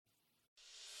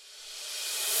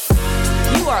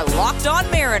are Locked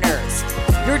On Mariners,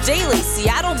 your daily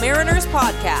Seattle Mariners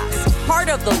podcast. Part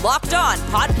of the Locked On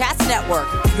Podcast Network,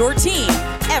 your team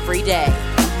every day.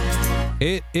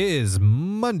 It is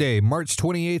Monday, March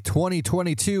 28th,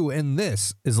 2022, and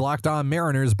this is Locked On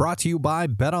Mariners, brought to you by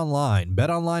BetOnline.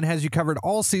 BetOnline has you covered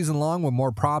all season long with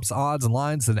more props, odds, and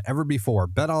lines than ever before.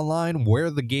 BetOnline, where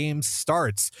the game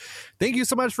starts. Thank you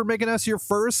so much for making us your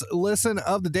first listen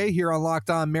of the day here on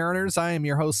Locked On Mariners. I am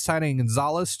your host, Titan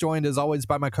Gonzalez, joined as always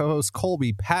by my co-host,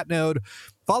 Colby Patnode.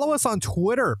 Follow us on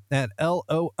Twitter at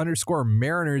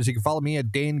LO_Mariners. You can follow me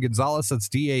at Dane Gonzalez. That's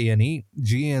DANEGNZLZ.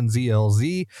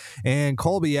 And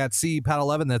Colby at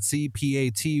CPAT11. That's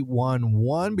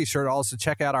CPAT11. Be sure to also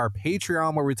check out our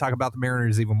Patreon where we talk about the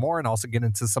Mariners even more and also get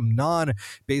into some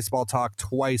non-baseball talk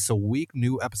twice a week.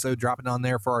 New episode dropping on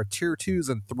there for our tier 2s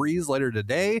and 3s later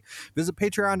today. Visit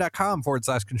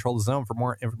patreon.com/Control the Zone for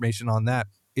more information on that,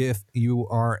 if you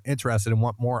are interested and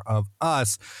want more of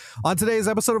us. On today's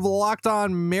episode of Locked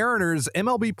On Mariners,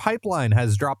 MLB Pipeline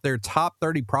has dropped their top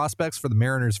 30 prospects for the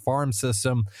Mariners farm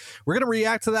system. We're going to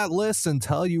react to that list and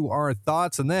tell you our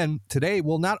thoughts. And then today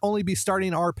we'll not only be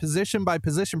starting our position by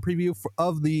position preview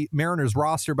of the Mariners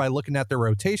roster by looking at their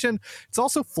rotation, it's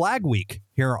also Flag Week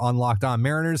here on Locked On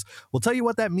Mariners. We'll tell you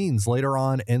what that means later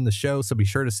on in the show, so be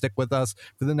sure to stick with us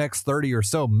for the next 30 or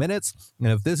so minutes. And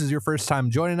if this is your first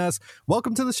time joining us,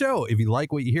 welcome to the show. If you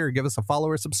like what you hear, give us a follow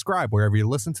or subscribe wherever you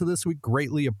listen to this. We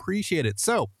greatly appreciate it.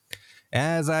 So,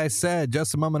 as I said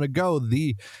just a moment ago,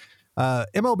 the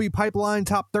MLB Pipeline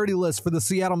top 30 list for the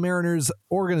Seattle Mariners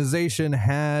organization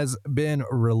has been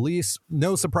released.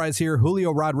 No surprise here,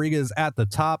 Julio Rodriguez at the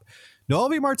top.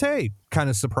 Noelvi Marte, kind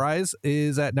of surprise,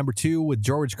 is at number 2 with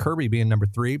George Kirby being number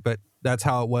 3, but that's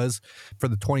how it was for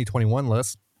the 2021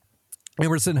 list.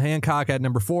 Emerson Hancock at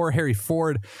number 4, Harry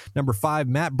Ford number 5,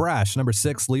 Matt Brash number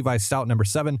 6, Levi Stout number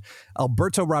 7,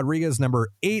 Alberto Rodriguez number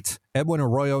 8, Edwin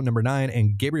Arroyo number 9,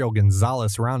 and Gabriel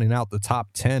Gonzalez rounding out the top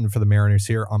 10 for the Mariners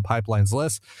here on Pipeline's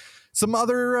list. Some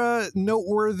other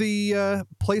noteworthy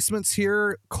placements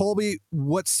here. Colby,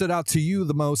 what stood out to you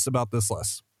the most about this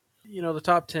list? You know, the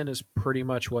top 10 is pretty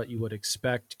much what you would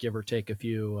expect, give or take a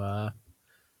few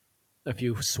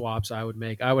swaps I would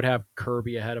make. I would have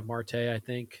Kirby ahead of Marte, I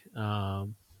think.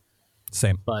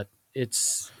 Same. But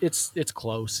it's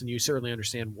close, and you certainly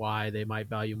understand why they might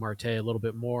value Marte a little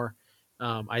bit more.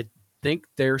 I think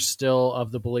they're still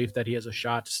of the belief that he has a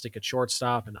shot to stick at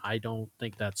shortstop, and I don't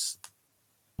think that's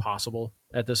possible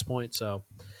at this point. So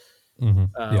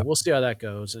we'll see how that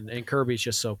goes. And Kirby's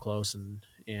just so close and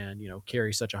you know,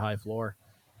 carries such a high floor.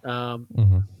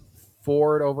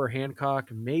 Ford over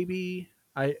Hancock, maybe.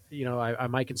 I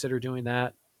might consider doing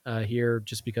that here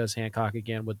just because Hancock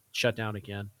again would shut down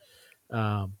again.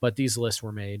 But these lists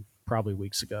were made probably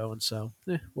weeks ago, and so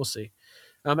we'll see.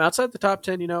 Outside the top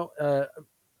 10, you know,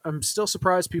 I'm still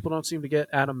surprised people don't seem to get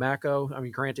Adam Macko. I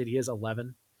mean, granted, he is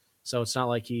 11, so it's not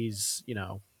like he's, you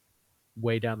know,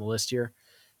 way down the list here.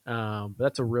 But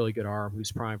that's a really good arm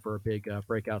who's primed for a big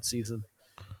breakout season.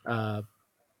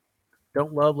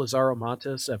 Don't love Lazaro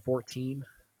Montes at 14.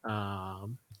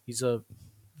 He's a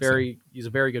very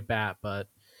good bat, but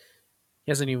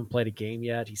he hasn't even played a game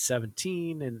yet. He's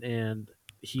 17, and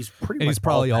he's pretty. And much he's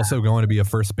probably also going to be a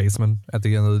first baseman at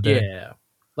the end of the day. Yeah,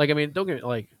 like I mean, don't get me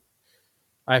like.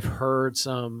 I've heard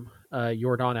some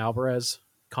Yordan Alvarez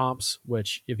comps,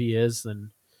 which if he is,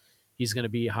 then he's going to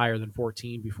be higher than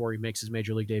 14 before he makes his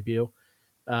major league debut.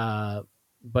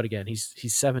 But again, he's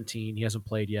 17. He hasn't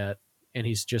played yet, and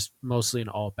he's just mostly an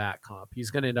all-bat comp. He's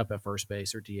going to end up at first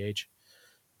base or DH.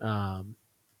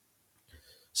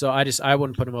 So I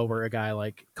wouldn't put him over a guy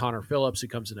like Connor Phillips, who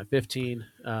comes in at 15,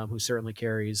 who certainly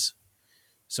carries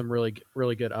some really,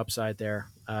 really good upside there.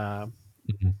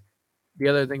 The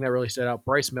other thing that really stood out,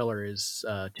 Bryce Miller is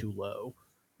too low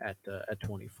at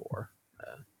 24.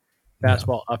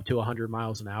 Fastball up to 100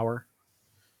 miles an hour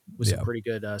with some pretty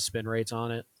good spin rates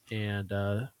on it, and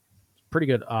pretty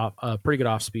good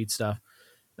off speed stuff.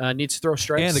 Needs to throw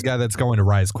strikes, and a guy that's going to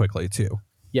rise quickly too.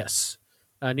 Yes,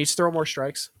 needs to throw more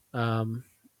strikes.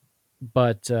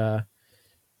 But I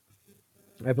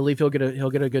believe he'll get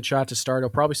a good shot to start. He'll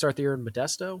probably start the year in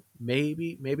Modesto,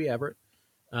 maybe Everett.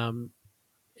 And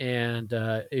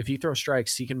if he throws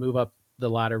strikes, he can move up the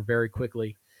ladder very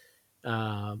quickly.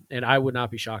 And I would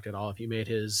not be shocked at all if he made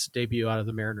his debut out of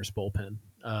the Mariners bullpen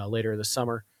later this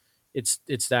summer. It's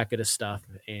that good of stuff,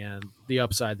 and the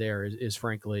upside there is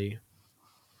frankly,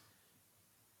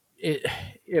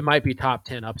 it might be top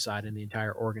 10 upside in the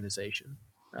entire organization.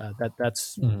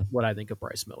 That's what I think of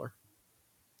Bryce Miller.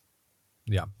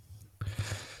 Yeah.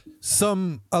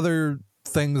 Some other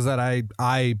things that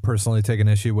I personally take an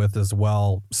issue with as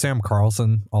well. Sam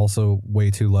Carlson, also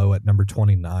way too low at number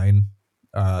 29.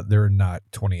 There are not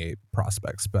 28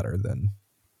 prospects better than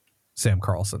Sam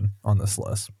Carlson on this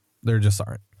list. There just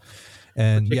aren't.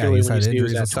 And yeah, he's had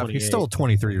injuries and stuff. He's still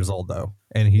 23 years old though,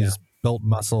 and he's built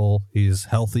muscle. He's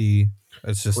healthy.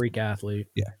 It's just freak athlete.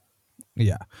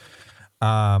 Yeah.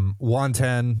 Juan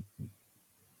Ten,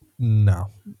 no,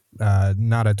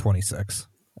 not at 26.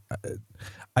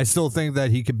 I still think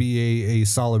that he could be a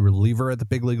solid reliever at the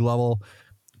big league level.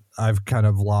 I've kind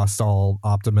of lost all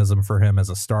optimism for him as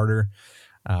a starter.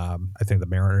 I think the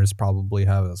Mariners probably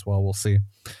have as well. We'll see.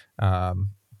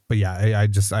 But yeah,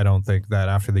 I don't think that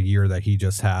after the year that he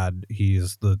just had,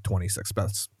 he's the 26th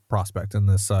best prospect in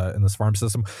this farm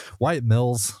system. Wyatt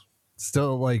Mills,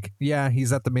 still like, yeah,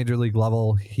 he's at the major league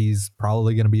level. He's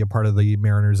probably going to be a part of the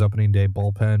Mariners opening day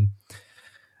bullpen.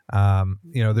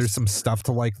 There's some stuff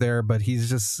to like there, but he's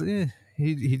just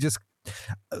he just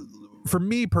for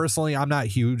me personally, I'm not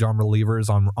huge on relievers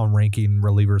on ranking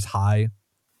relievers high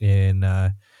in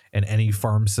any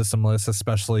farm system list,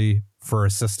 especially for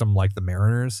a system like the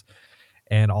Mariners.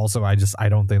 And also I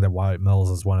don't think that Wyatt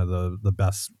Mills is one of the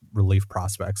best relief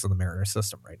prospects in the Mariners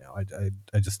system right now.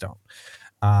 I just don't.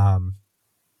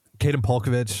 Caden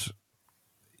Polkovich,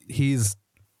 he's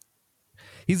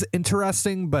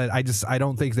interesting, but I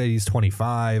don't think that he's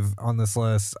 25 on this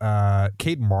list.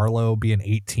 Cade Marlowe being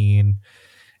 18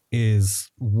 is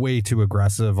way too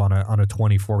aggressive on a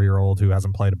 24-year-old who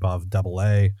hasn't played above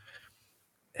AA.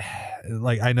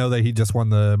 Like, I know that he just won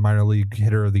the minor league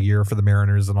hitter of the year for the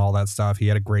Mariners and all that stuff. He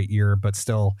had a great year, but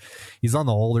still, he's on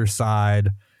the older side.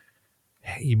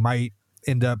 He might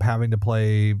end up having to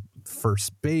play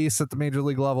first base at the major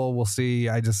league level. We'll see.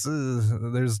 There's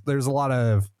a lot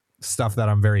of stuff that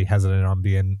I'm very hesitant on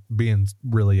being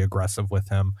really aggressive with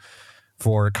him.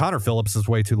 For Connor Phillips is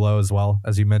way too low as well,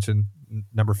 as you mentioned,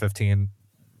 number 15.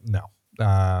 No.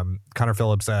 Connor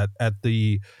Phillips at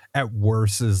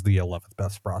worst is the 11th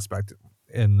best prospect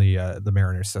in the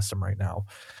Mariners system right now.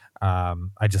 I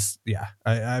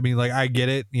mean, like, I get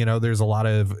it. There's a lot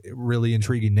of really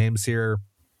intriguing names here,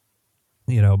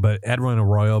 but Edwin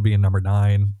Arroyo being number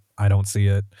 9, I don't see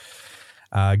it.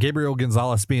 Gabriel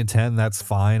Gonzalez being 10, that's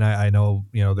fine. I know,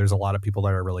 there's a lot of people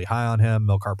that are really high on him.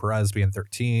 Melcar Perez being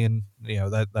 13,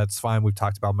 that's fine. We've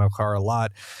talked about Melcar a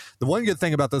lot. The one good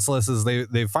thing about this list is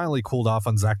they finally cooled off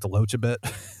on Zach DeLoach a bit.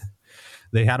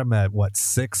 They had him at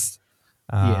 6th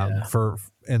for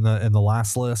in the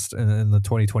last list, in the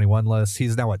 2021 list.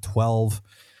 He's now at 12.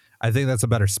 I think that's a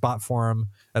better spot for him.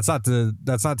 That's not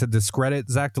to discredit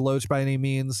Zach DeLoach by any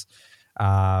means.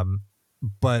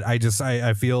 But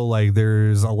I feel like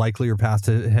there's a likelier path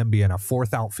to him being a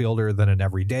 4th outfielder than an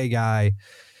everyday guy.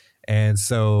 And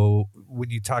so when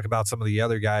you talk about some of the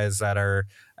other guys that are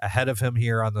ahead of him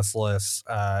here on this list,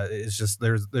 it's just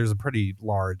there's a pretty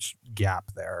large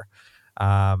gap there.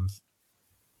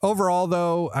 Overall,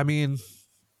 though, I mean,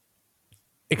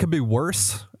 it could be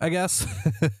worse, I guess.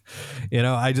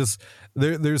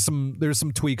 There's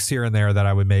some tweaks here and there that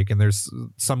I would make, and there's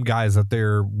some guys that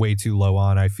they're way too low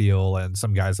on, I feel, and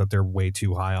some guys that they're way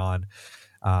too high on.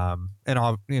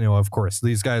 Of course,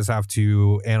 these guys have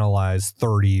to analyze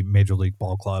 30 major league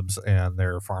ball clubs and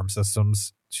their farm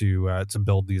systems to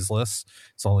build these lists.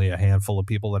 It's only a handful of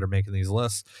people that are making these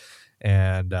lists,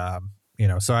 and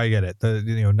so I get it.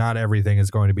 Not everything is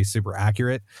going to be super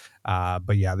accurate,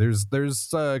 but yeah,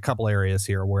 there's a couple areas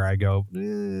here where I go,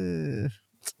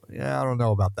 I don't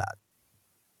know about that.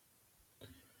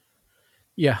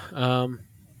 Yeah.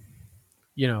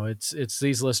 It's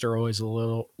these lists are always a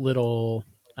little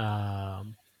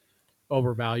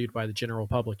overvalued by the general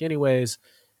public anyways.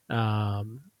 MLB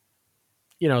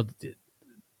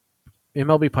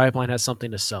Pipeline has something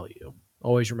to sell you.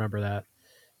 Always remember that.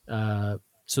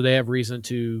 So they have reason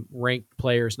to rank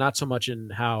players, not so much in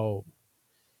how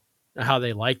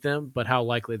they like them, but how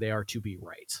likely they are to be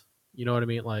right. You know what I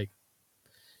mean? Like,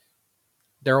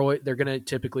 they're going to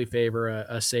typically favor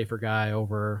a safer guy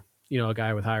over, a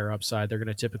guy with higher upside. They're going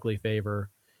to typically favor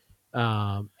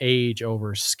age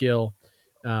over skill.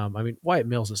 Wyatt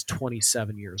Mills is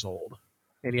 27 years old,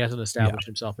 and he hasn't established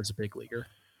himself as a big leaguer.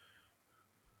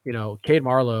 Cade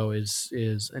Marlowe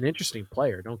is an interesting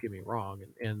player. Don't get me wrong,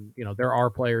 and there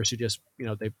are players who just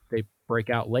they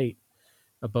break out late,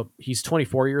 but he's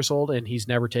 24 years old and he's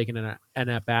never taken an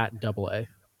at bat in AA.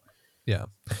 Yeah.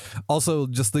 Also,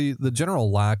 just the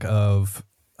general lack of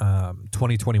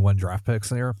 2021 draft picks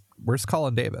there. Where's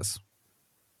Colin Davis?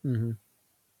 Mm-hmm.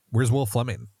 Where's Will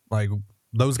Fleming? Like,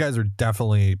 those guys are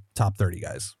definitely top 30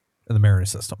 guys in the Mariners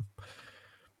system.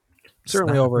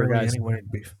 Certainly over guys.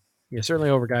 Yeah,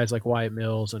 certainly over guys like Wyatt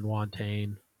Mills and Juan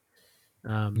Tane.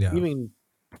 Yeah.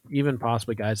 Even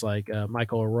possibly guys like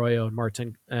Michael Arroyo and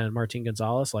Martin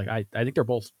Gonzalez. Like I think they're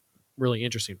both really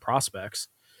interesting prospects.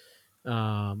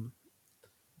 Um,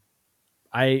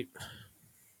 I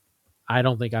I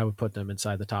don't think I would put them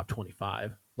inside the top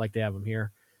 25 like they have them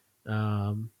here.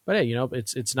 But hey,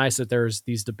 it's nice that there's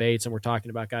these debates and we're talking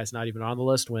about guys not even on the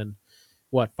list when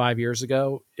 5 years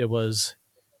ago it was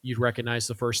you'd recognize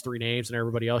the first three names and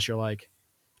everybody else you're like,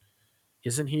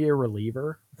 isn't he a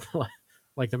reliever?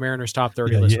 Like the Mariners top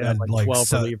 30 Yeah, list you would have had like like 12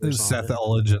 relievers on Seth it.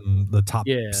 Elledge in the top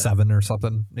Yeah. 7 or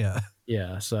something. Yeah.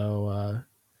 Yeah. So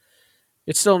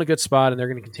it's still in a good spot and they're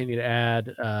going to continue to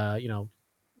add,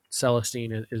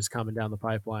 Celestine is coming down the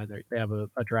pipeline. They have a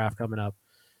draft coming up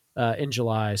in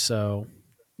July. So,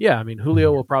 yeah, I mean,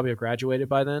 Julio will probably have graduated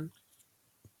by then,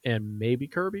 and maybe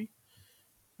Kirby.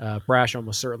 Brash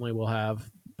almost certainly will have,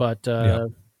 but Yeah.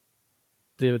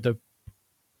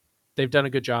 they've done a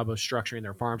good job of structuring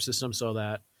their farm system so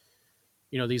that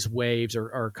these waves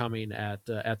are coming at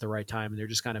the right time, and they're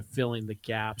just kind of filling the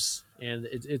gaps. And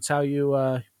it's how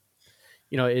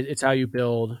it's how you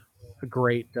build a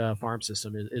great farm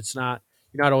system. It's not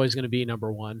you're not always going to be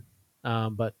number one,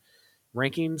 but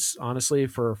rankings, honestly,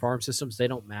 for farm systems, they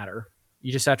don't matter.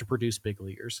 You just have to produce big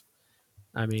leaguers.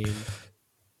 I mean,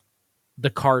 the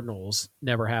Cardinals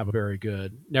never have a very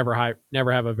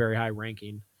high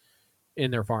ranking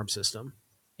in their farm system,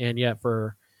 and yet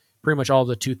for pretty much all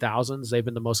the 2000s, they've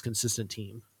been the most consistent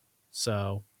team.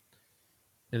 So,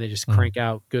 and they just crank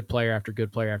out good player after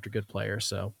good player after good player.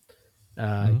 So,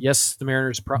 yes, the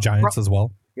Mariners Giants as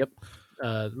well. Yep,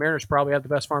 the Mariners probably have the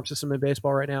best farm system in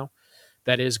baseball right now.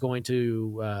 That is going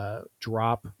to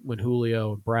drop when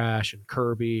Julio and Brash and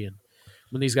Kirby and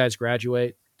when these guys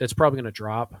graduate. That's probably going to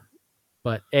drop,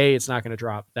 but it's not going to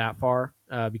drop that far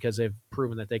because they've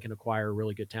proven that they can acquire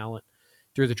really good talent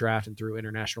through the draft and through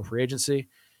international free agency,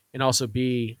 and also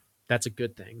B, that's a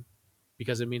good thing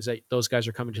because it means that those guys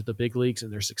are coming to the big leagues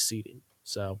and they're succeeding.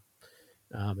 So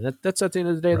that's at the end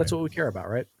of the day, that's what we care about,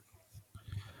 right?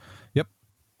 Yep.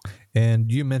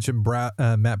 And you mentioned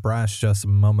Matt Brash just a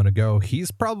moment ago. He's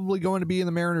probably going to be in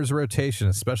the Mariners rotation,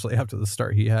 especially after the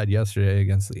start he had yesterday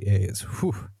against the A's.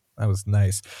 Whew, that was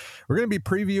nice. We're going to be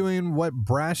previewing what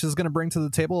Brash is going to bring to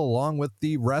the table along with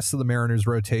the rest of the Mariners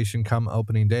rotation come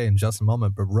opening day in just a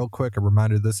moment. But real quick, a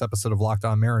reminder, this episode of Locked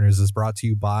On Mariners is brought to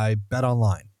you by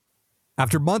BetOnline.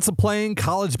 After months of playing,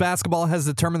 college basketball has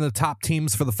determined the top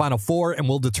teams for the Final Four and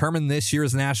will determine this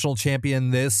year's national champion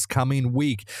this coming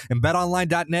week. And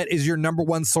BetOnline.net is your number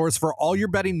one source for all your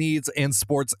betting needs and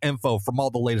sports info. From all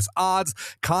the latest odds,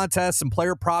 contests, and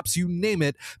player props, you name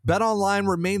it, BetOnline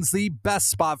remains the best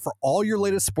spot for all your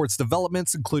latest sports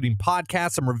developments, including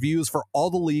podcasts and reviews for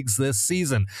all the leagues this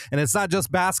season. And it's not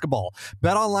just basketball.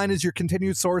 BetOnline is your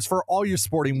continued source for all your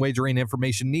sporting wagering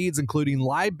information needs, including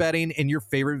live betting and your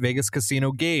favorite Vegas casino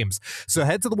games. So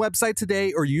head to the website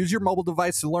today or use your mobile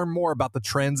device to learn more about the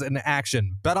trends in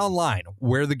action. Bet online,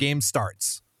 where the game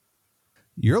starts.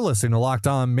 You're listening to Locked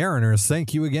On Mariners.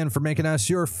 Thank you again for making us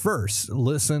your first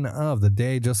listen of the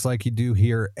day, just like you do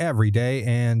here every day.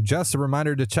 And just a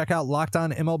reminder to check out Locked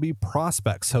On MLB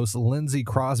Prospects. Host Lindsey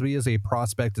Crosby is a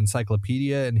prospect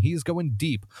encyclopedia, and he's going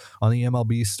deep on the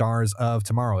MLB stars of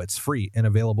tomorrow. It's free and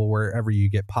available wherever you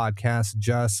get podcasts,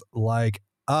 just like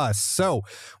us. So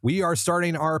we are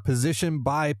starting our position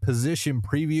by position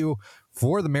preview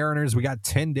for the Mariners. We got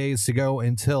 10 days to go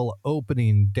until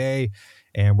opening day,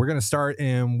 and we're going to start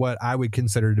in what I would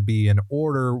consider to be an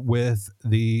order with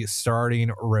the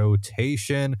starting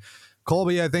rotation.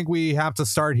 Colby, I think we have to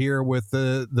start here with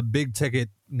the big ticket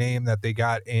name that they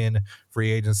got in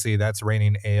free agency. That's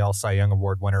reigning AL Cy Young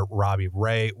Award winner Robbie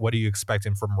Ray. What are you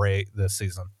expecting from Ray this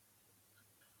season?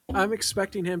 I'm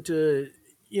expecting him to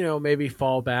maybe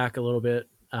fall back a little bit.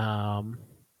 I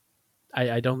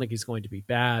don't think he's going to be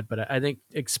bad, but I think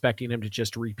expecting him to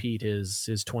just repeat his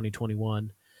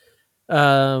 2021.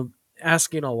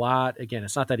 Asking a lot. Again,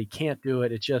 it's not that he can't do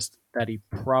it. It's just that he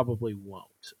probably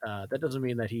won't. That doesn't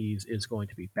mean that he is going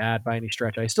to be bad by any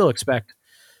stretch. I still expect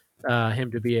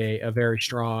him to be a very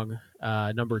strong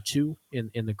number two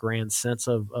in the grand sense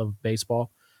of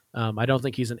baseball. I don't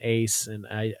think he's an ace, and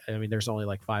I mean, there's only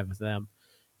like 5 of them.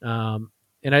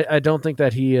 And I don't think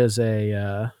that he is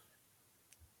I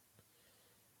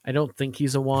don't think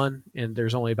he's a 1, and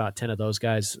there's only about 10 of those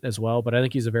guys as well. But I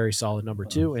think he's a very solid number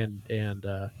 2, and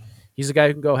he's a guy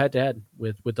who can go head to head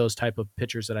with those type of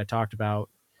pitchers that I talked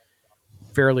about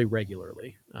fairly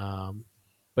regularly.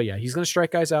 But yeah, he's going to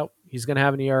strike guys out. He's going to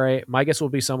have an ERA. My guess will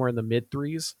be somewhere in the mid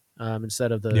 3s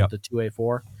instead of the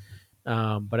 2.84.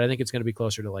 But I think it's going to be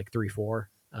closer to like 3.4.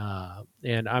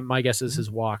 And my guess is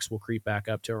his walks will creep back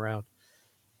up to around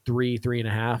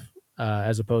 3.5,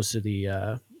 as opposed to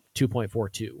the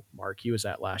 2.42 mark he was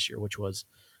at last year, which was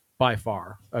by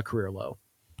far a career low.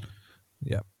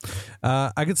 Yeah.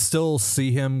 I could still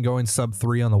see him going sub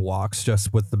 3 on the walks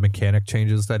just with the mechanic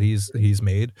changes that he's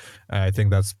made. I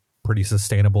think that's pretty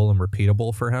sustainable and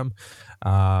repeatable for him.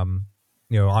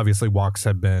 Obviously walks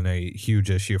have been a huge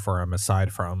issue for him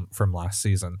aside from last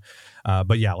season.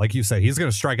 But yeah, like you said, he's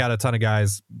going to strike out a ton of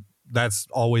guys. That's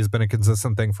always been a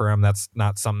consistent thing for him. That's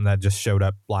not something that just showed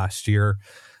up last year.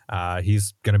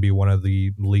 He's going to be one of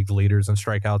the league leaders in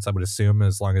strikeouts, I would assume,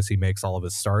 as long as he makes all of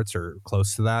his starts or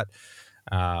close to that.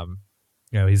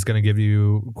 He's going to give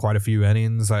you quite a few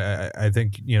innings. I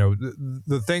think,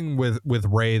 the thing with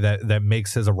Ray that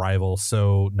makes his arrival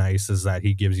so nice is that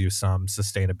he gives you some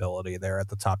sustainability there at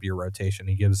the top of your rotation.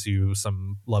 He gives you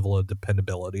some level of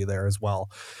dependability there as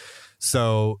well.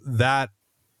 So that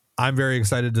I'm very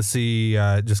excited to see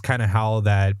just kind of how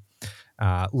that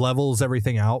levels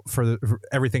everything out for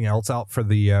everything else out for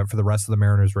the rest of the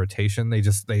Mariners rotation.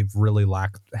 They've really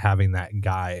lacked having that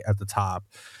guy at the top.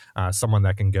 Someone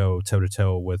that can go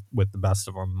toe-to-toe with the best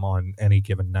of them on any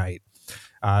given night.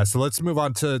 So let's move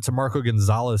on to Marco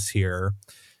Gonzalez here.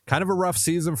 Kind of a rough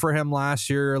season for him last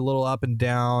year, a little up and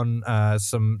down,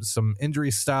 some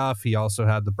injury stuff. He also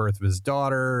had the birth of his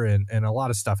daughter and a lot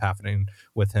of stuff happening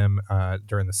with him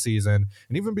during the season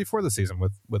and even before the season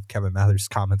with Kevin Mather's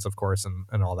comments, of course,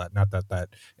 and all that. Not that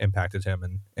impacted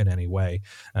him in any way,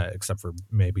 except for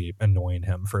maybe annoying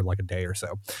him for like a day or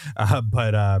so.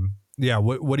 Yeah,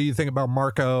 what do you think about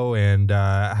Marco? And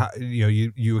how,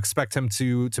 you expect him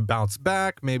to bounce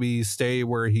back, maybe stay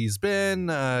where he's been,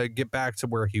 get back to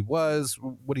where he was?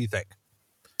 What do you think?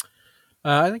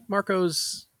 I think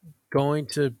Marco's going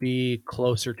to be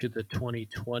closer to the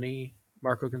 2020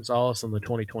 Marco Gonzalez than the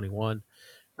 2021.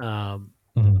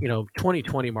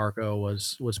 2020 Marco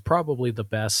was probably the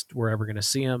best we're ever going to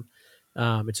see him.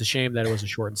 It's a shame that it was a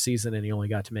shortened season and he only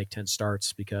got to make 10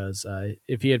 starts because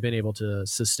if he had been able to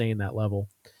sustain that level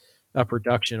of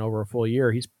production over a full year,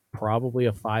 he's probably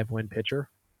a 5-win pitcher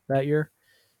that year.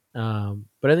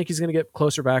 But I think he's going to get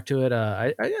closer back to it.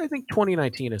 I think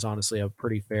 2019 is honestly a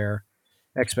pretty fair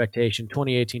expectation.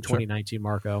 2018, 2019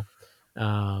 Marco.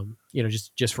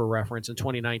 Just for reference, in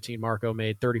 2019 Marco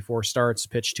made 34 starts,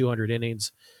 pitched 200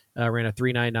 innings, ran a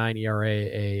 3.99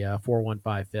 ERA, a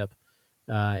 4.15 FIP.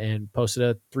 And posted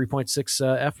a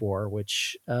 3.6 F-WAR,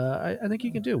 which I think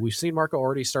he can do. We've seen Marco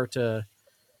already start to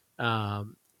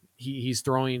he's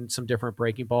throwing some different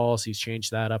breaking balls. He's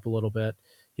changed that up a little bit.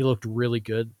 He looked really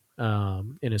good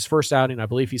in his first outing. I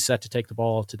believe he's set to take the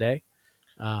ball today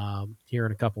here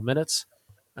in a couple minutes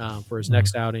for his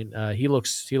next outing. He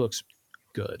looks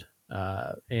good.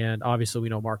 And obviously we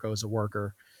know Marco is a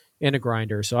worker and a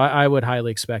grinder. So I would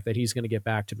highly expect that he's going to get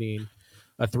back to being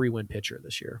a 3-win pitcher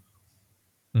this year.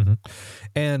 Mm-hmm.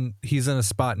 And he's in a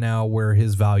spot now where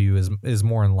his value is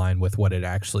more in line with what it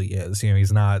actually is.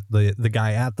 He's not the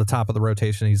guy at the top of the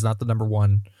rotation. He's not the number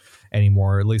one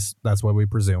anymore. At least that's what we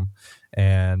presume.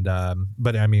 And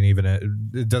but I mean, even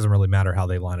it doesn't really matter how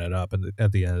they line it up. And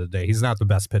at the end of the day, he's not the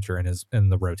best pitcher in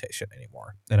the rotation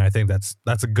anymore. And I think that's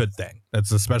a good thing.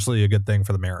 That's especially a good thing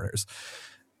for the Mariners.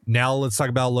 Now let's talk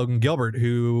about Logan Gilbert,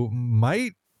 who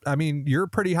might. I mean, you're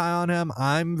pretty high on him.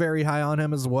 I'm very high on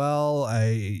him as well.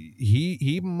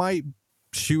 He might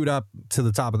shoot up to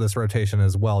the top of this rotation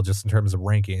as well, just in terms of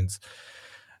rankings.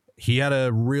 He had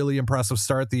a really impressive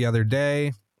start the other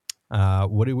day.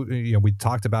 We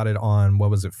talked about it on, what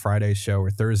was it, Friday's show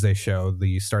or Thursday's show,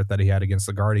 the start that he had against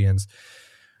the Guardians.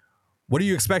 What are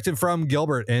you expecting from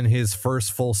Gilbert in his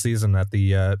first full season at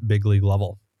the big league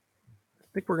level?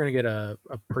 I think we're going to get a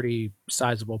pretty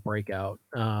sizable breakout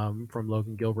from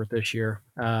Logan Gilbert this year.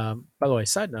 By the way,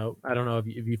 side note, I don't know if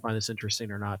you find this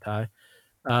interesting or not, Ty.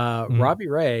 Robbie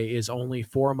Ray is only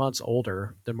 4 months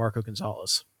older than Marco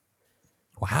Gonzalez.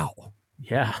 Wow.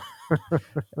 Yeah.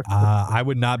 I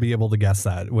would not be able to guess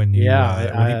that when you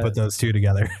put those two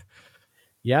together.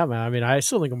 Yeah, man. I mean, I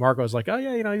still think of Marco as like, oh,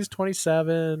 yeah, he's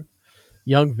 27,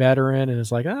 young veteran, and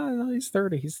it's like, oh, no, he's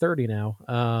 30. He's 30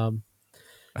 now.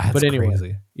 That's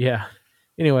crazy. Yeah.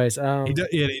 Anyways,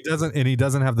 he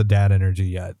doesn't have the dad energy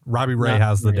yet. Robbie Ray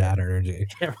has the dad energy.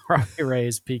 Yeah, Robbie Ray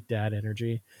is peak dad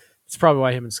energy. It's probably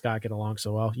why him and Scott get along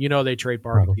so well. They trade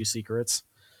barbecue secrets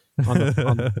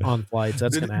on flights.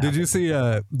 That's gonna happen. Did you see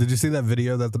that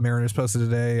video that the Mariners posted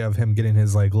today of him getting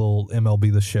his like little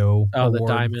MLB The Show award the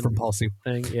diamond from policy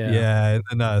thing? Yeah.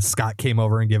 And Scott came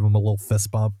over and gave him a little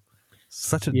fist bump.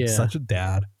 Such a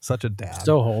dad.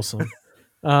 So wholesome.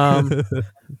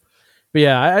 But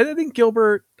yeah, I think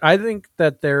Gilbert. I think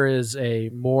that there is a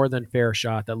more than fair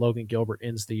shot that Logan Gilbert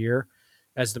ends the year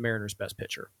as the Mariners' best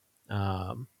pitcher.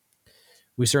 Um,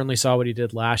 we certainly saw what he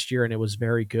did last year, and it was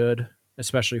very good,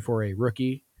 especially for a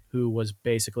rookie who was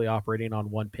basically operating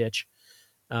on one pitch.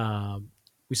 Um,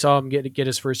 we saw him get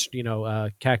his first,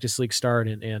 Cactus League start,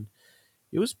 and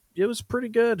it was pretty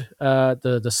good.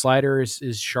 The slider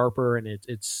is sharper and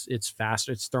it's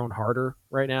faster. It's thrown harder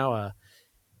right now.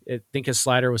 I think his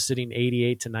slider was sitting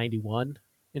 88 to 91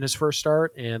 in his first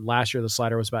start, and last year the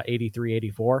slider was about 83,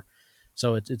 84.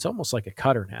 So it's almost like a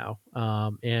cutter now.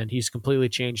 And he's completely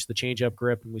changed the changeup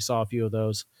grip, and we saw a few of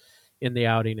those in the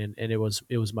outing, and it was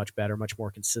much better, much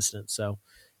more consistent. So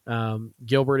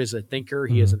Gilbert is a thinker,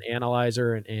 he is an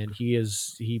analyzer, and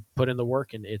he put in the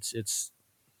work, and it's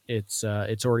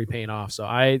already paying off.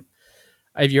 So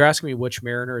if you're asking me which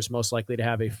Mariner is most likely to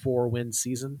have a 4-win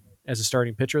season as a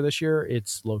starting pitcher this year,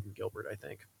 it's Logan Gilbert, I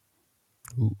think.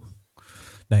 Ooh,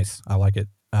 nice. I like it.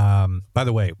 By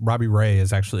the way, Robbie Ray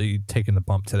is actually taking the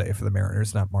bump today for the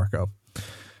Mariners, not Marco.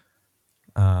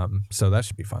 So that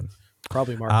should be fun.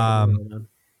 Probably Marco.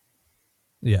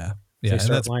 Yeah. Yeah, and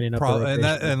that's lining up and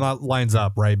that lines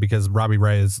up, right? Because Robbie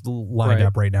Ray is lined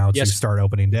up right now to start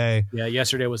opening day. Yeah,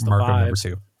 yesterday was the Marco five. number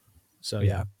 2. So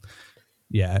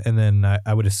yeah, and then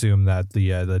I would assume that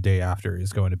the day after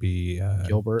is going to be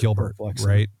Gilbert,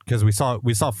 right? Because we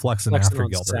saw Flexen after on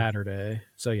Gilbert Saturday.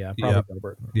 So yeah, probably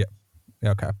Gilbert. Yeah.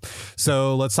 Okay,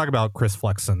 so let's talk about Chris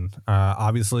Flexen.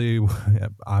 Obviously, he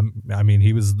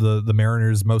was the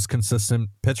Mariners' most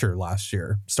consistent pitcher last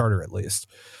year, starter at least.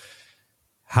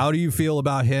 How do you feel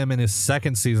about him in his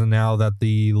second season now that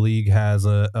the league has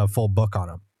a full book on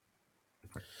him?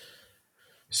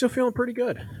 Still feeling pretty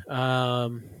good.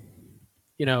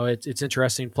 It's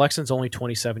interesting. Flexen's only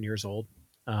 27 years old,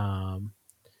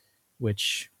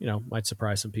 which might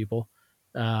surprise some people.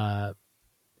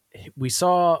 We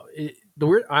saw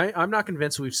I'm not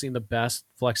convinced we've seen the best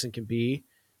Flexen can be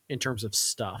in terms of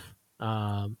stuff.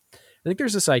 I think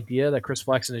there's this idea that Chris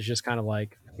Flexen is just kind of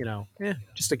like,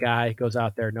 just a guy, goes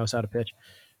out there, knows how to pitch.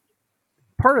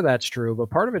 Part of that's true, but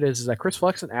part of it is that Chris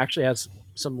Flexen actually has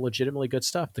some legitimately good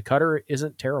stuff. The cutter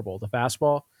isn't terrible. The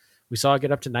fastball, we saw it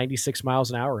get up to 96 miles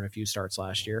an hour in a few starts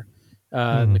last year.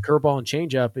 The curveball and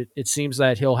changeup, it seems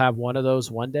that he'll have one of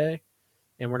those one day,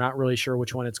 and we're not really sure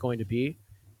which one it's going to be.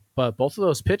 But both of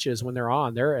those pitches, when they're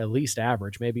on, they're at least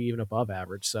average, maybe even above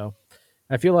average. So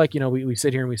I feel like, we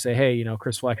sit here and we say, hey,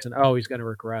 Chris Flexen, he's going to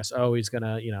regress. He's going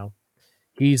to,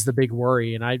 he's the big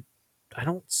worry. And I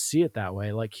don't see it that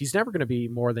way. Like, he's never going to be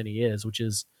more than he is, which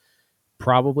is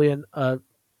probably a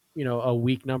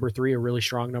weak number 3, a really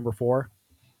strong number 4.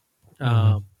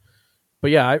 But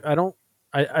yeah,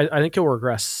 I think he'll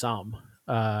regress some,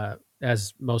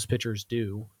 as most pitchers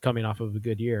do coming off of a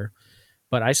good year.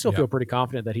 But I still feel pretty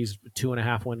confident that he's a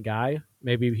 2.5-win guy.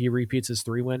 Maybe he repeats his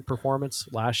 3-win performance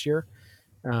last year.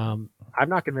 I'm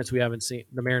not convinced we haven't seen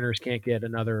the Mariners can't get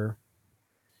another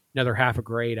half a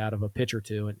grade out of a pitch or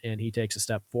two, and he takes a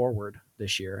step forward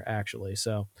this year, actually.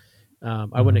 So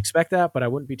I wouldn't expect that, but I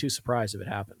wouldn't be too surprised if it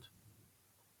happened.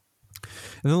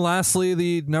 And then lastly,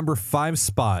 the number 5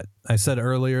 spot. I said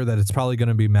earlier that it's probably going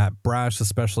to be Matt Brash,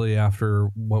 especially after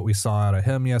what we saw out of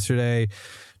him yesterday.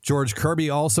 George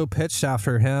Kirby also pitched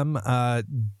after him.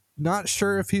 Not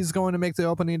sure if he's going to make the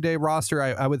opening day roster.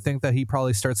 I would think that he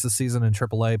probably starts the season in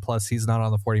AAA. Plus, he's not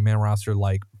on the 40-man roster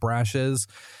like Brash is.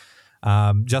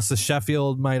 Justice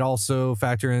Sheffield might also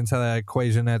factor into that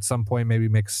equation at some point, maybe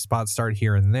make a spot start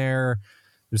here and there.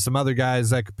 There's some other guys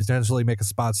that could potentially make a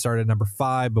spot start at number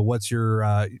 5, but what's your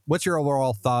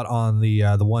overall thought on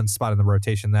the one spot in the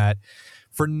rotation that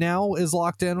for now is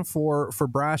locked in for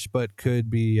Brash, but could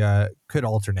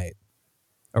alternate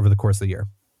over the course of the year?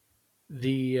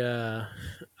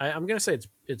 I'm going to say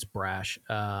it's Brash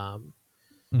to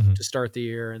start the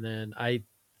year, and then I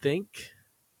think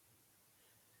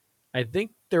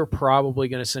they're probably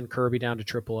going to send Kirby down to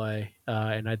AAA,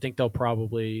 and I think they'll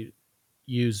probably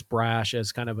use Brash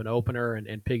as kind of an opener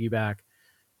and piggyback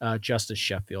Justice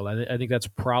Sheffield. I think that's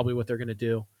probably what they're going to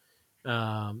do.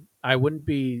 I wouldn't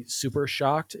be super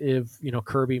shocked if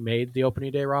Kirby made the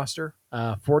opening day roster.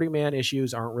 40-man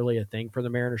issues aren't really a thing for the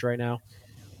Mariners right now.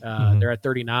 They're at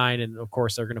 39, and of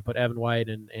course they're going to put Evan White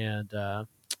and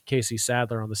Casey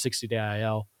Sadler on the 60-day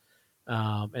IL,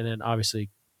 and then obviously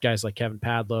guys like Kevin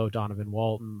Padlo, Donovan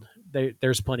Walton.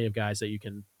 There's plenty of guys that you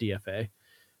can DFA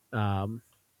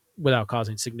without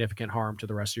causing significant harm to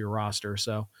the rest of your roster.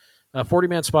 So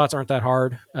 40-man spots aren't that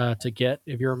hard to get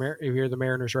if you're the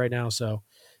Mariners right now. So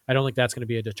I don't think that's going to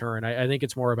be a deterrent. I think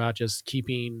it's more about just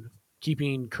keeping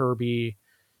Kirby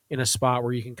in a spot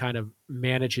where you can kind of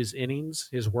manage his innings,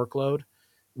 his workload,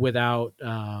 without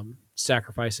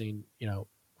sacrificing,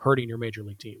 hurting your major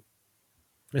league team,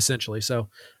 essentially. So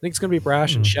I think it's going to be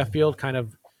Brash and Sheffield kind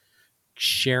of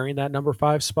sharing that number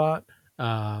 5 spot.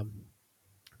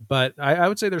 But I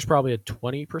would say there's probably a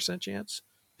 20% chance,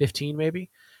 15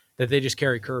 maybe, that they just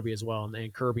carry Kirby as well,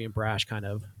 and Kirby and Brash kind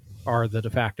of are the de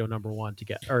facto number 1 to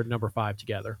get, or number 5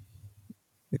 together.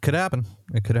 It could happen.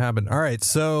 All right,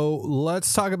 so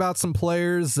let's talk about some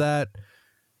players that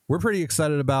we're pretty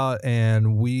excited about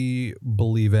and we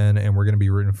believe in, and we're going to be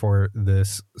rooting for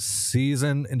this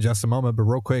season in just a moment. But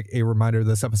real quick, a reminder,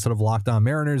 this episode of Locked On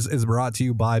Mariners is brought to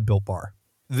you by Built Bar.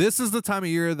 This is the time of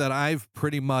year that I've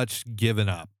pretty much given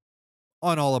up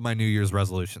on all of my New Year's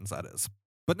resolutions, that is.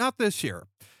 But not this year.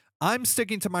 I'm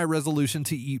sticking to my resolution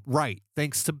to eat right,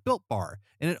 thanks to Built Bar.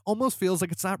 And it almost feels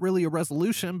like it's not really a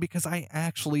resolution because I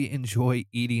actually enjoy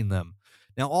eating them.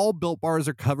 Now, all Built Bars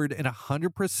are covered in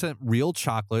 100% real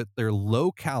chocolate. They're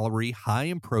low calorie, high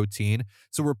in protein.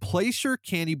 So replace your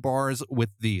candy bars with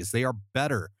these. They are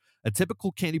better. A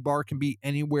typical candy bar can be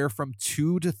anywhere from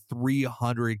 200 to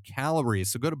 300 calories.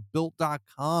 So go to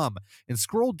Built.com and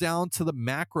scroll down to the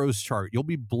macros chart. You'll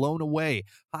be blown away.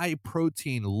 High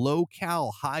protein, low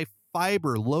cal, high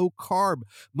fiber, low carb.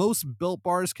 Most Built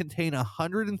Bars contain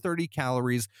 130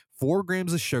 calories, 4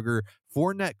 grams of sugar,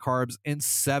 4 net carbs, and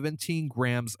 17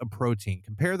 grams of protein.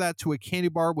 Compare that to a candy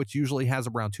bar, which usually has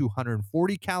around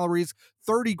 240 calories,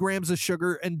 30 grams of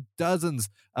sugar, and dozens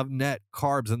of net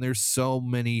carbs. And there's so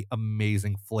many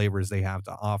amazing flavors they have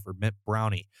to offer. Mint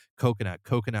brownie, coconut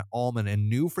almond, and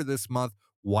new for this month,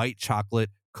 white chocolate,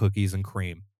 cookies, and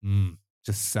cream.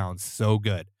 Just sounds so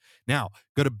good. Now,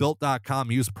 go to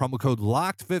Built.com, use promo code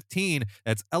LOCKED15,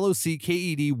 that's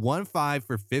LOCKED15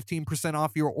 for 15%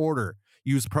 off your order.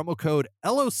 Use promo code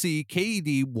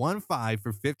LOCKED15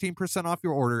 for 15% off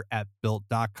your order at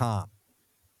Built.com.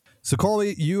 So,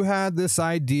 Colby, you had this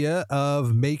idea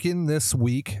of making this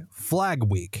week Flag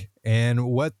Week. And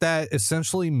what that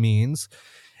essentially means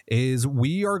is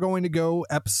we are going to go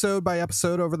episode by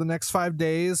episode over the next 5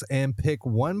 days and pick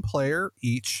one player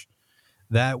each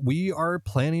that we are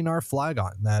planning our flag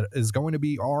on. That is going to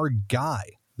be our guy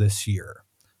this year.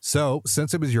 So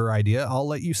since it was your idea, I'll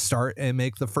let you start and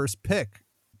make the first pick.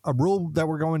 A rule that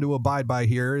we're going to abide by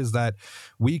here is that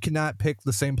we cannot pick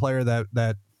the same player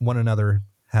that one another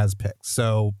has picked.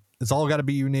 So it's all got to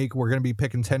be unique. We're going to be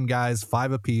picking 10 guys,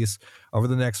 5 apiece over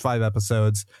the next 5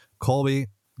 episodes. Colby,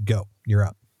 go. You're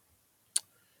up.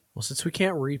 Well, since we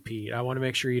can't repeat, I want to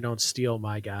make sure you don't steal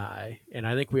my guy. And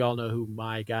I think we all know who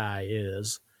my guy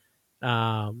is.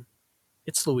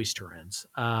 It's Luis Torrens.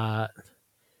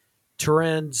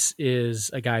 Torrens is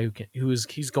a guy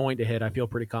he's going to hit. I feel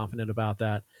pretty confident about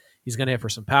that. He's going to hit for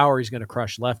some power. He's going to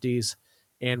crush lefties.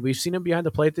 And we've seen him behind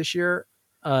the plate this year.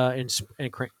 And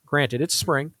granted, it's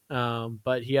spring,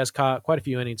 but he has caught quite a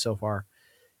few innings so far.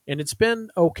 And it's been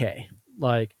okay.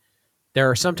 Like, there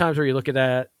are some times where you look at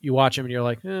that, you watch him, and you're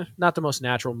like, not the most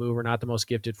natural mover, not the most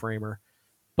gifted framer.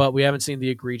 But we haven't seen the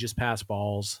egregious pass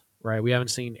balls, right? We haven't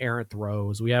seen errant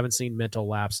throws. We haven't seen mental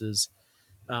lapses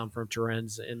from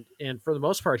Torrens. And for the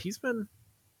most part, he's been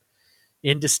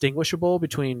indistinguishable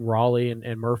between Raleigh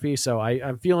and Murphy. So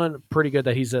I'm feeling pretty good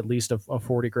that he's at least a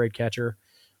 40-grade catcher,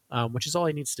 which is all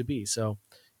he needs to be. So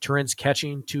Torrens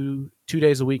catching two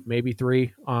days a week, maybe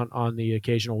 3 on the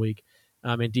occasional week.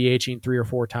 And DHing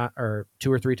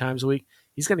 2 or 3 times a week,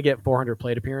 he's going to get 400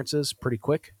 plate appearances pretty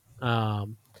quick.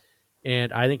 And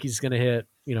I think he's going to hit,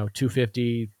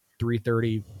 250,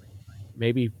 330,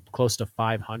 maybe close to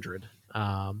 500,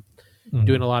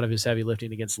 doing a lot of his heavy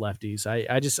lifting against lefties.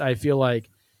 I feel like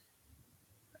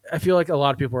a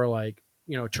lot of people are like,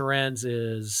 Torrens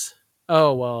is,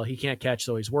 oh, well, he can't catch,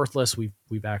 so he's worthless.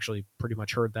 We've actually pretty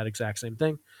much heard that exact same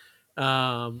thing.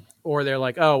 Or they're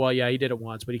like, oh, well, yeah, he did it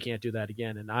once, but he can't do that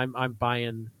again. And I'm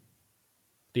buying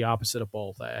the opposite of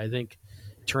both. I think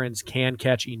Torrens can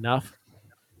catch enough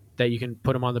that you can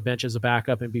put him on the bench as a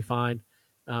backup and be fine.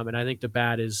 And I think the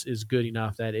bat is good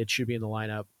enough that it should be in the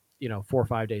lineup, 4 or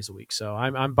 5 days a week. So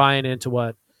I'm buying into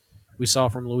what we saw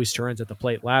from Luis Torrens at the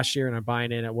plate last year, and I'm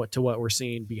buying in to what we're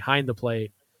seeing behind the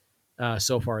plate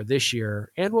so far this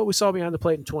year, and what we saw behind the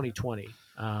plate in 2020.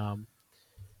 A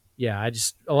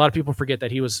lot of people forget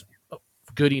that he was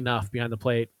good enough behind the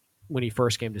plate when he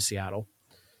first came to Seattle.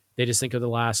 They just think of the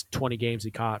last 20 games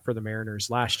he caught for the Mariners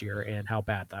last year and how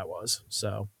bad that was.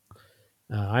 So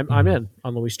I'm in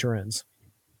on Luis Torrens.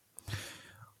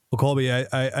 Well, Colby,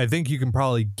 I think you can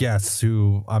probably guess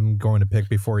who I'm going to pick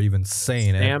before even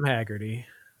saying Sam Haggerty.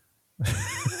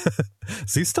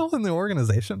 Is he still in the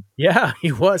organization? Yeah,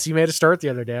 he was. He made a start the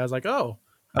other day. I was like, oh,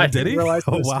 I did didn't he? realize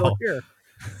he was still here.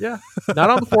 Yeah, not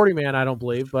on the 40-man, I don't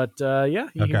believe, but yeah,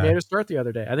 he made a start the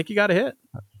other day. I think he got a hit.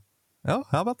 Oh,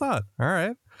 how about that? All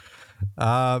right.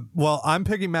 Well, I'm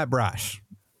picking Matt Brash.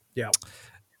 Yeah.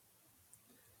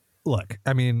 Look,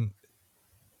 I mean,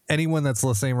 anyone that's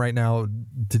listening right now,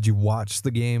 did you watch the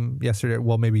game yesterday?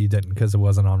 Well, maybe you didn't because it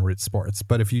wasn't on Root Sports.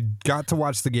 But if you got to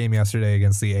watch the game yesterday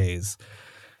against the A's,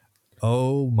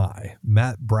 oh my,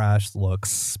 Matt Brash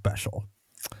looks special.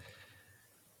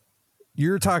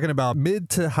 You're talking about mid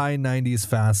to high 90s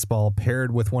fastball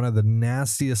paired with one of the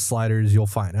nastiest sliders you'll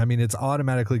find. I mean, it's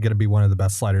automatically going to be one of the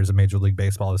best sliders in Major League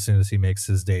Baseball as soon as he makes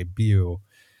his debut.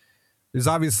 There's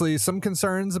obviously some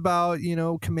concerns about,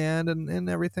 command and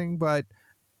everything, but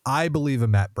I believe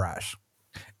in Matt Brash.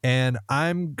 And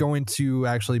I'm going to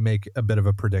actually make a bit of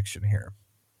a prediction here.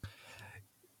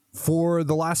 For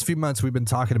the last few months, we've been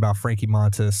talking about Frankie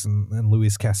Montas and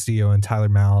Luis Castillo and Tyler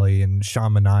Mahle and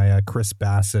Sean Manaea, Chris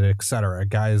Bassett, etc.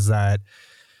 Guys that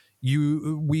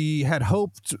we had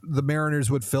hoped the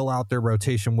Mariners would fill out their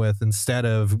rotation with instead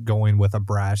of going with a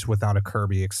Brash without a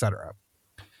Kirby, etc.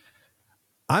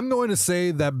 I'm going to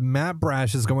say that Matt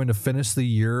Brash is going to finish the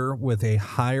year with a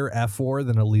higher F4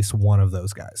 than at least one of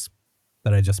those guys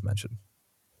that I just mentioned.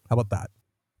 How about that?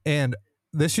 And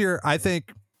this year, I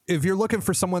think if you're looking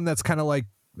for someone that's kind of like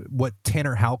what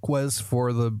Tanner Houck was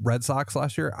for the Red Sox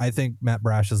last year, I think Matt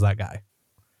Brash is that guy.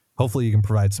 Hopefully you can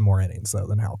provide some more innings, though,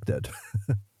 than Houck did.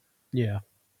 Yeah.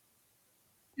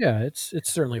 Yeah, it's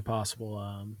certainly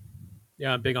possible.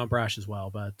 Yeah, I'm big on Brash as well,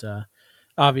 but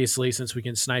obviously, since we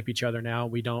can snipe each other now,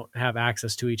 we don't have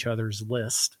access to each other's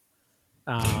list.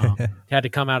 Had to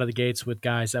come out of the gates with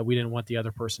guys that we didn't want the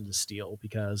other person to steal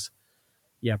because,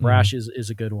 yeah, Brash is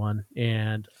a good one.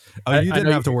 And you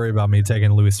didn't have to worry about me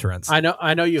taking Luis Torrens. I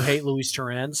know you hate Luis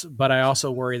Torrens, but I also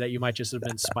worry that you might just have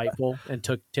been spiteful and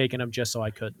taken him just so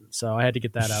I couldn't. So I had to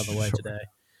get that out of the way today.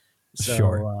 So,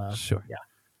 sure. Yeah.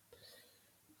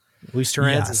 Luis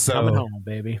Torrens is coming home,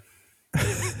 baby.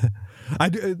 I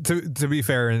do, to be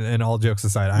fair, and all jokes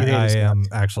aside, I am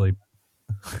actually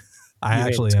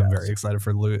very excited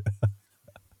for Louis.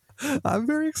 I'm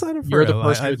very excited for him.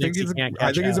 I think he's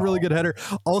a really good hitter.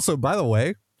 Also, by the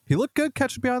way, he looked good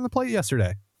catching behind the plate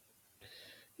yesterday.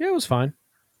 Yeah, it was fine.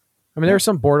 I mean, there are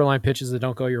some borderline pitches that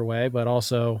don't go your way, but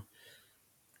also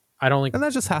I don't think, and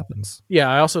that just happens. Yeah,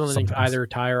 I also don't think either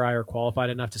Ty or I are qualified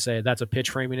enough to say that's a pitch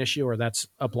framing issue or that's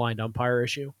a blind umpire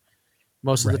issue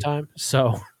most of the time.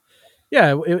 So,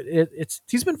 yeah,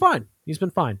 he's been fine. He's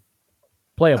been fine,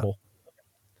 playable.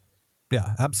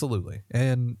 Yeah, absolutely.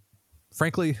 And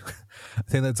frankly, I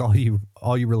think that's all you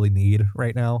really need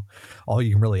right now. All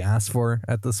you can really ask for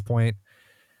at this point.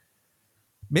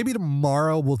 Maybe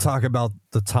tomorrow we'll talk about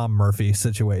the Tom Murphy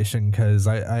situation because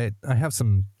I have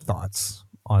some thoughts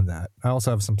on that. I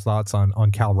also have some thoughts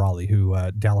on Cal Raleigh, who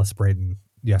Dallas Braden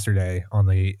yesterday on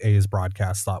the A's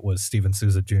broadcast thought was Steven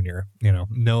Souza Jr.,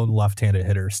 known left-handed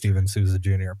hitter Steven Souza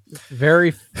Jr. Very,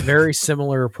 very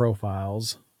similar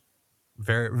profiles.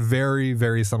 Very, very,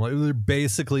 very similar. They're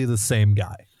basically the same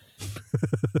guy.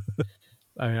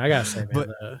 I mean, I gotta say,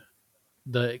 man,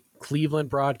 the Cleveland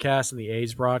broadcast and the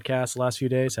A's broadcast the last few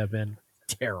days have been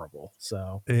terrible.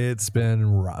 So it's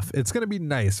been rough. It's going to be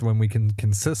nice when we can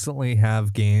consistently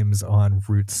have games on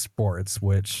Root Sports,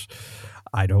 which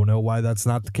I don't know why that's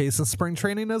not the case in spring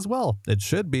training as well. It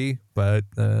should be, but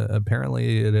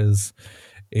apparently it is.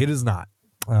 It is not.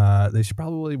 They should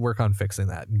probably work on fixing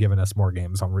that and giving us more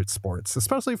games on Root Sports,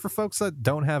 especially for folks that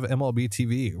don't have MLB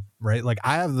TV, right? Like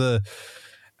I have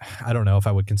I don't know if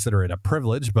I would consider it a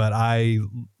privilege, but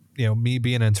me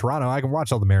being in Toronto, I can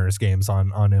watch all the Mariners games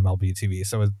on MLB TV.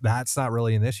 So that's not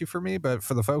really an issue for me, but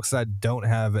for the folks that don't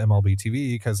have MLB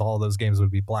TV, because all those games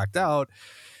would be blacked out,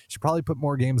 you should probably put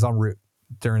more games on Root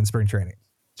during spring training.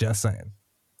 Just saying.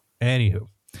 Anywho,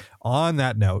 on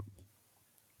that note,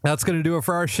 that's going to do it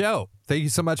for our show. Thank you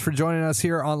so much for joining us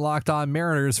here on Locked On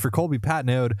Mariners. For Colby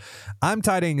Patnode, I'm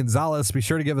Ty Dane Gonzalez. Be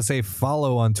sure to give us a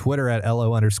follow on Twitter at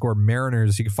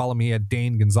LO_Mariners. You can follow me at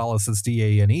Dane Gonzalez, that's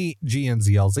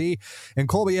DaneGNZLZ, and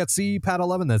Colby at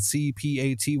CPAT11, that's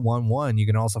CPAT11. You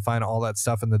can also find all that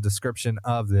stuff in the description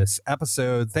of this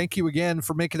episode. Thank you again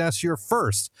for making us your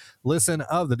first listen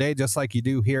of the day, just like you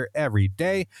do here every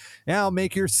day. Now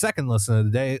make your second listen of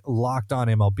the day Locked On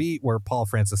MLB, where Paul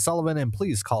Francis Sullivan, and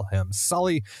please call him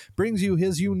Sully, brings you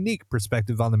his unique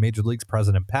perspective on the Major League's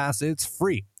present and past. It's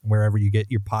free wherever you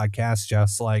get your podcasts,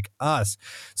 just like us.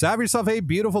 So have yourself a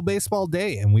beautiful baseball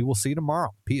day, and we will see you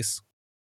tomorrow. Peace.